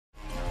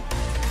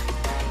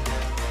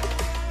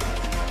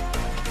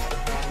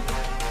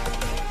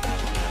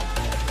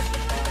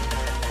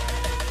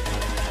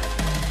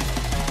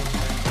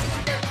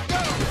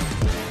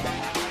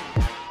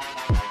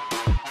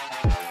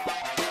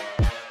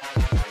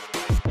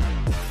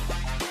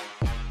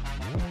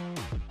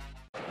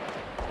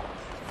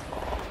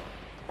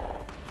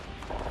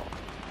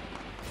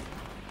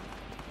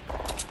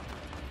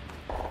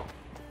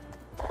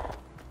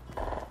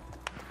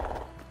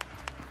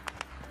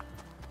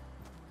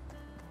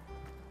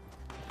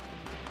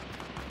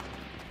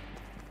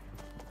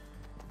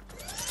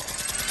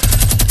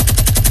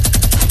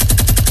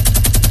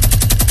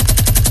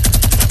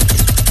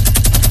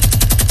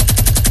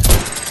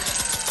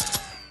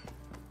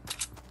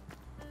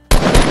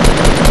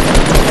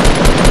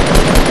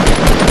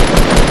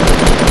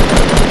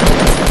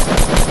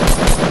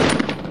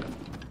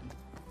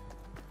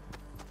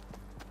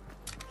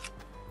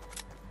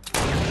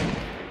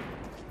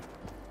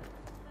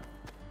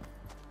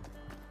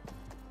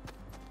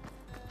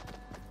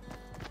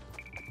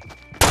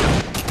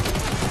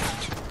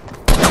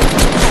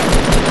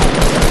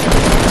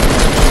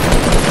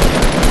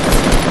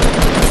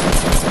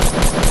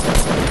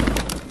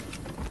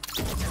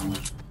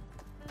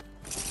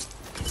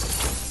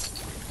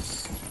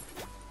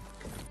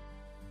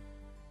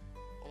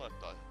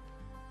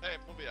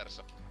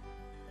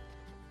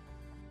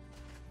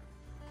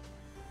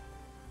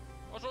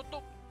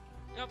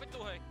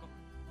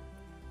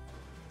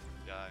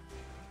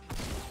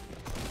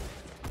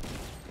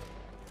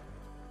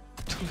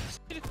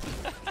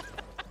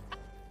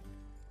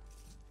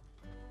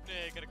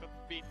Nee, kan ik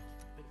wat bieten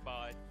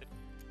bij.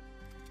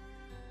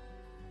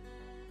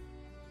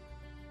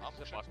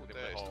 Ampu joku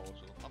teistä.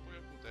 Ampu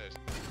joku teistä.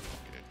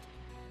 Okei.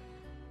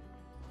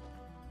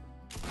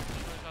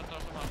 Saattaa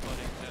samaan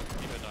kodin, että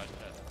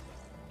nimetaisteet.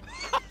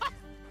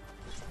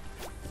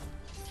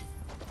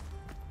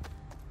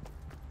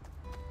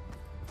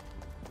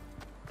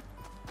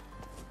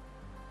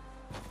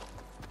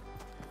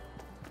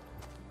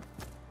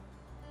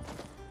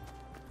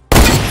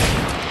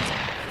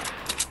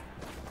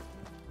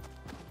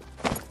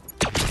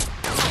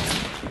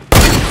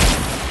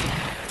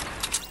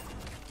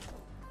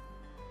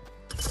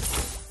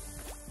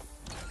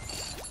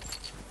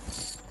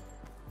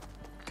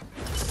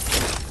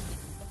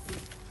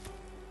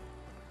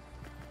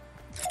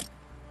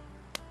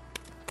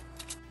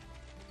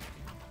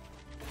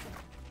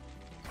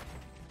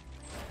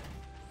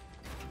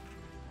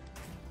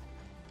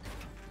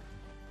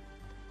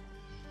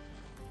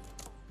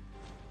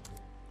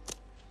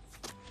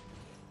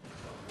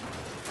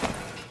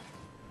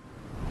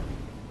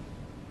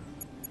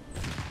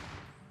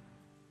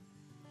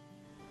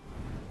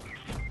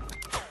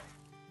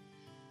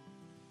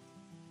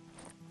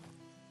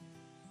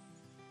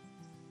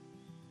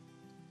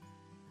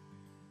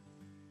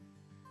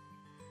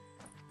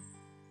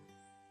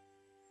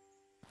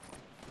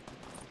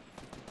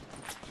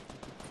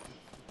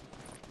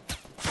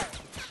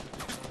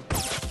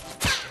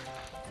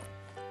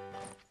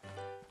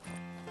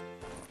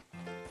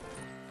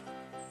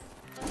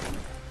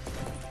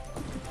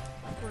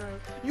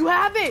 You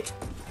have it!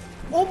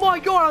 Oh my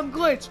god, I'm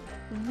glitched!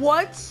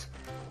 What?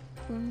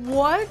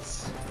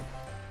 What?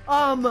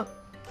 No,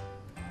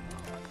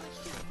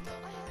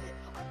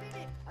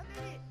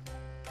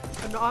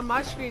 on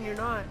my screen, you're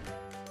not.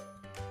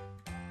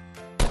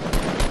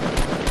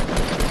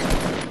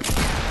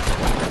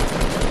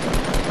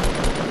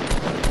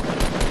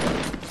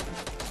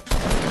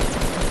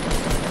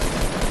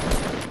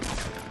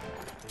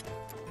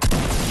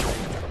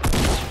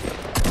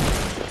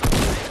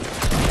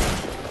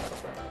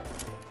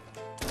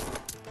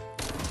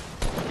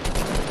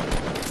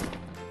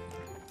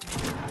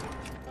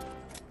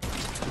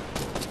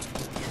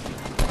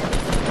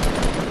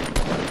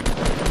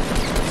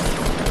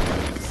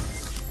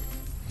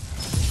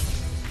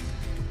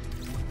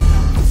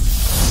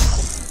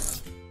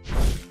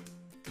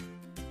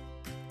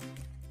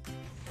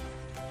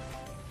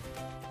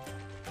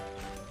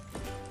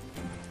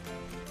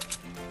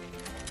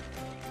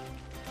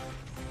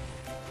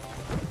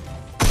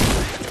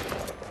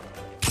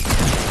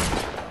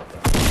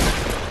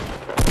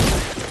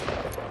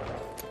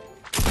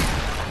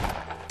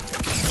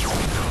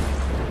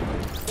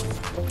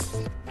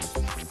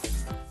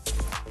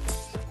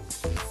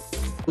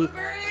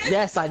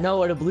 Yes, I know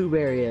what a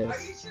blueberry is.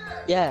 Are you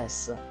sure?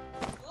 Yes.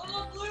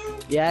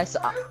 Yes,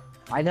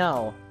 I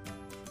know.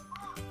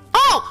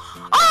 Oh!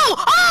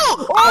 Oh!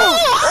 Oh!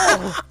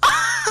 Oh!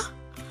 Oh!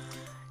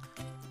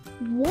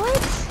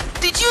 What?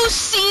 Did you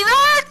see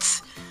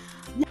that?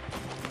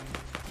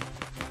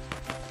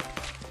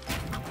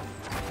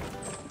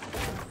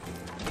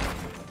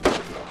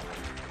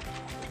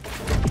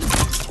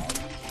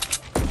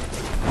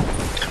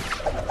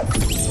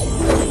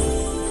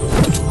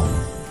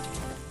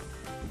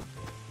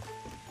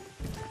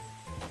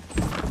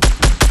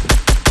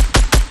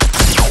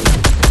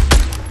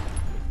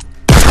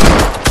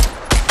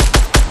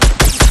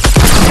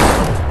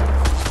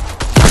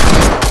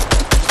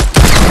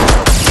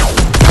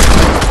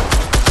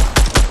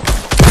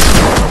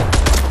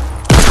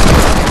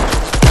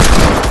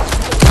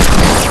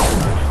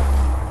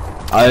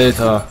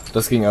 Alter,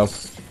 das ging ab.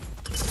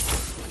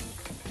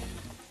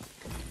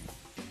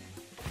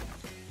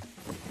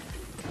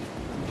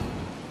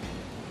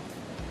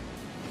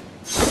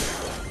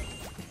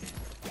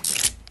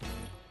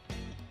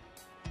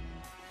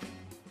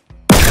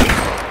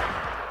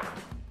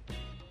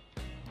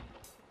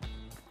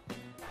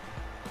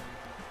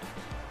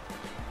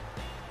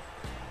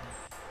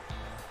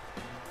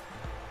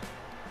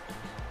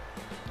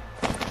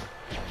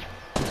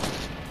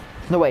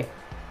 No way.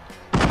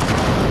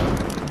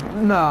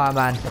 Nah,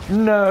 man.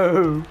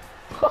 No.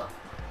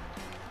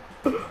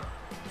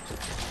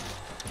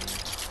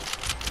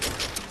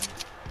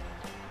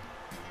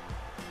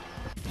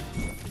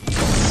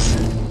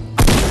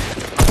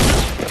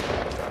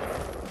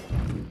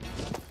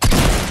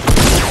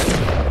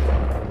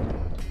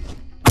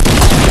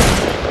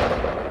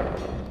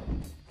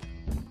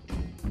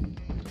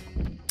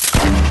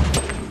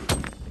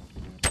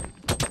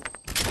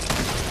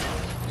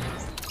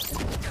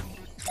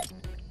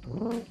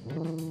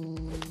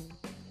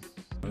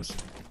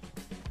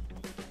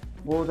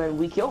 Well, then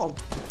we kill him.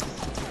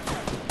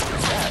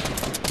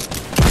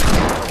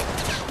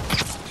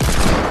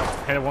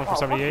 Hit it one for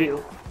 78.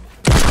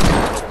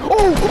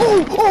 Oh!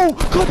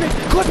 Clip it!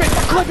 Clip it!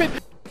 Clip it!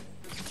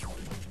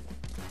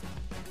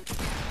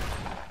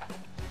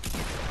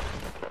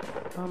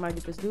 Oh my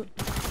goodness, dude.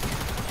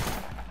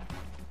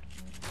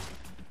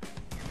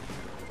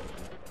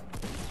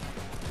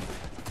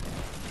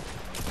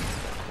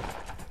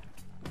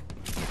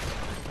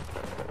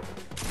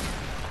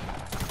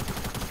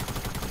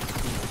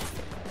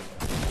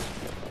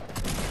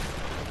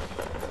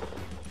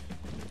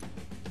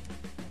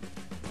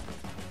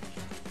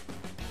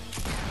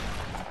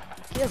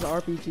 has an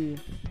RPG.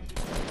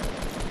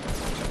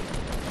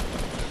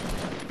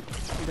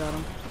 Got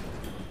him.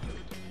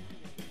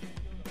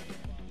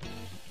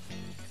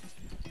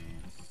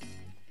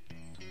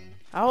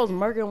 I was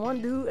murking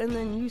one dude and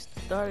then you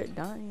started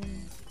dying.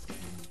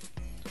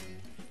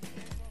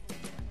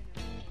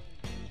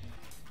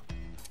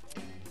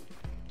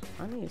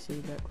 I need to see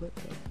that clip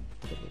though.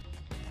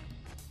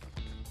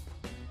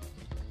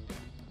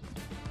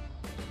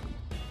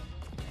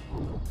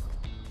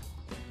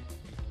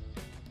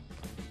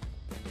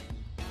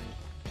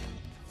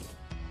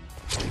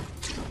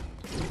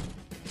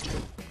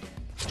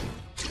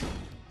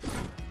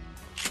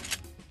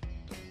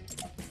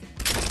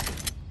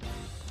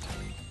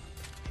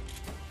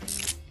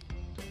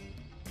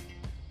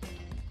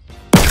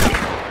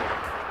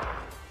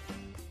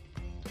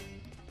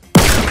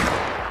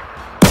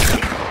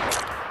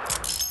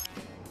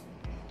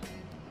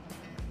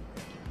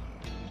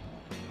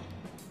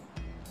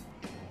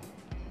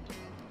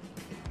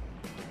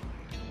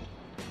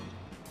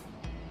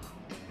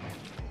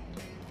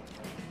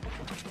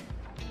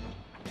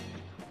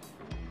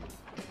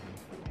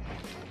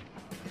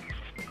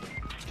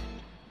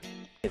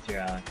 It's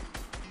your eye.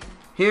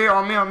 Here,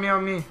 on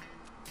me.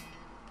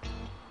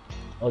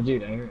 Oh,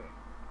 dude,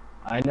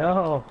 I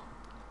know.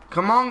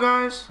 Come on,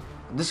 guys.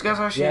 This guy's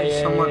actually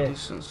somewhat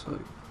decent, so.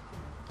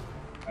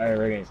 Alright,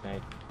 we're getting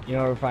sniped. You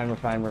know, we're fine.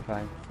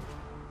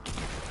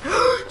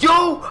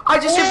 Yo! I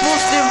just hit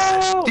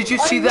both him! Did you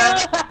see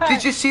that?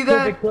 Did you see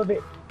that? Clip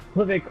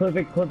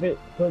it.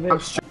 I'm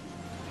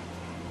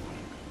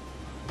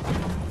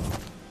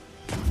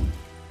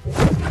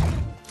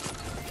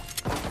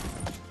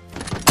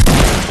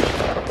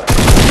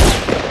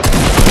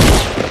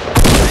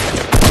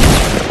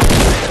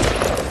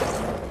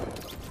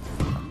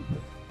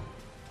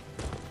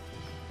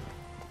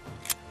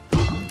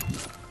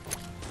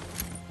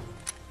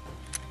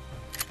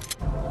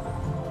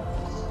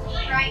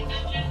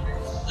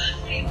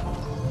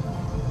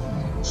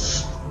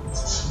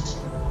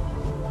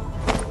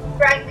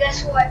Right,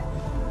 guess what?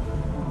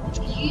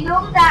 You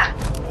know that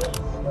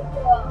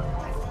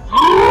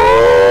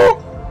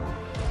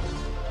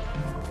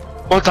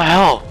What the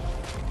hell?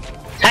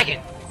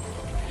 Second.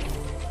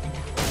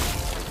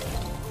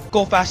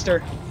 Go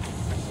faster.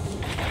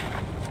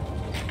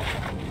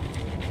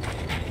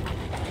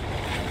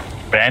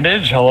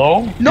 Bandage?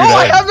 Hello? No,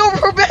 I have no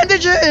more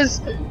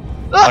bandages!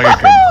 Oh, you're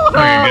good.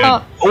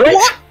 Oh, you're good.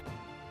 What?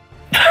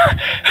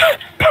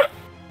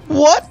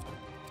 What?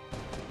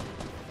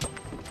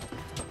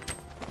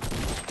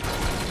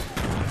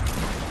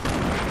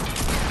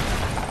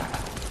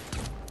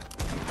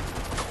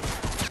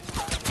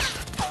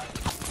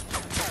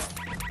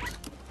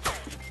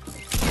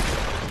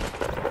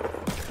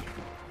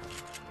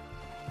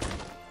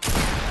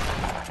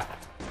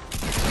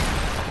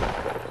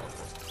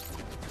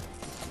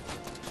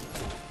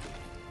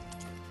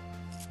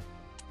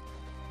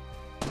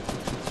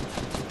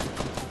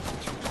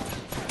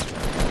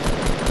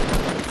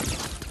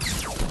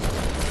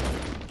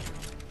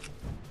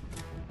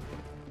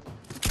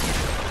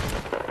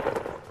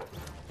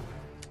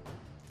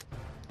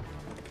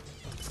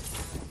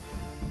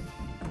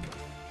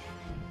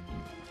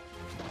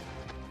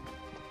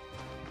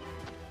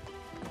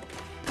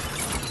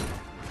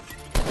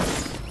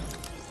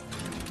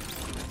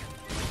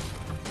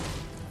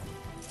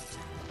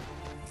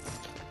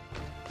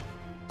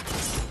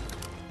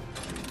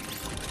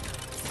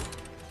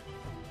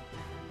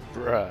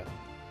 Bruh.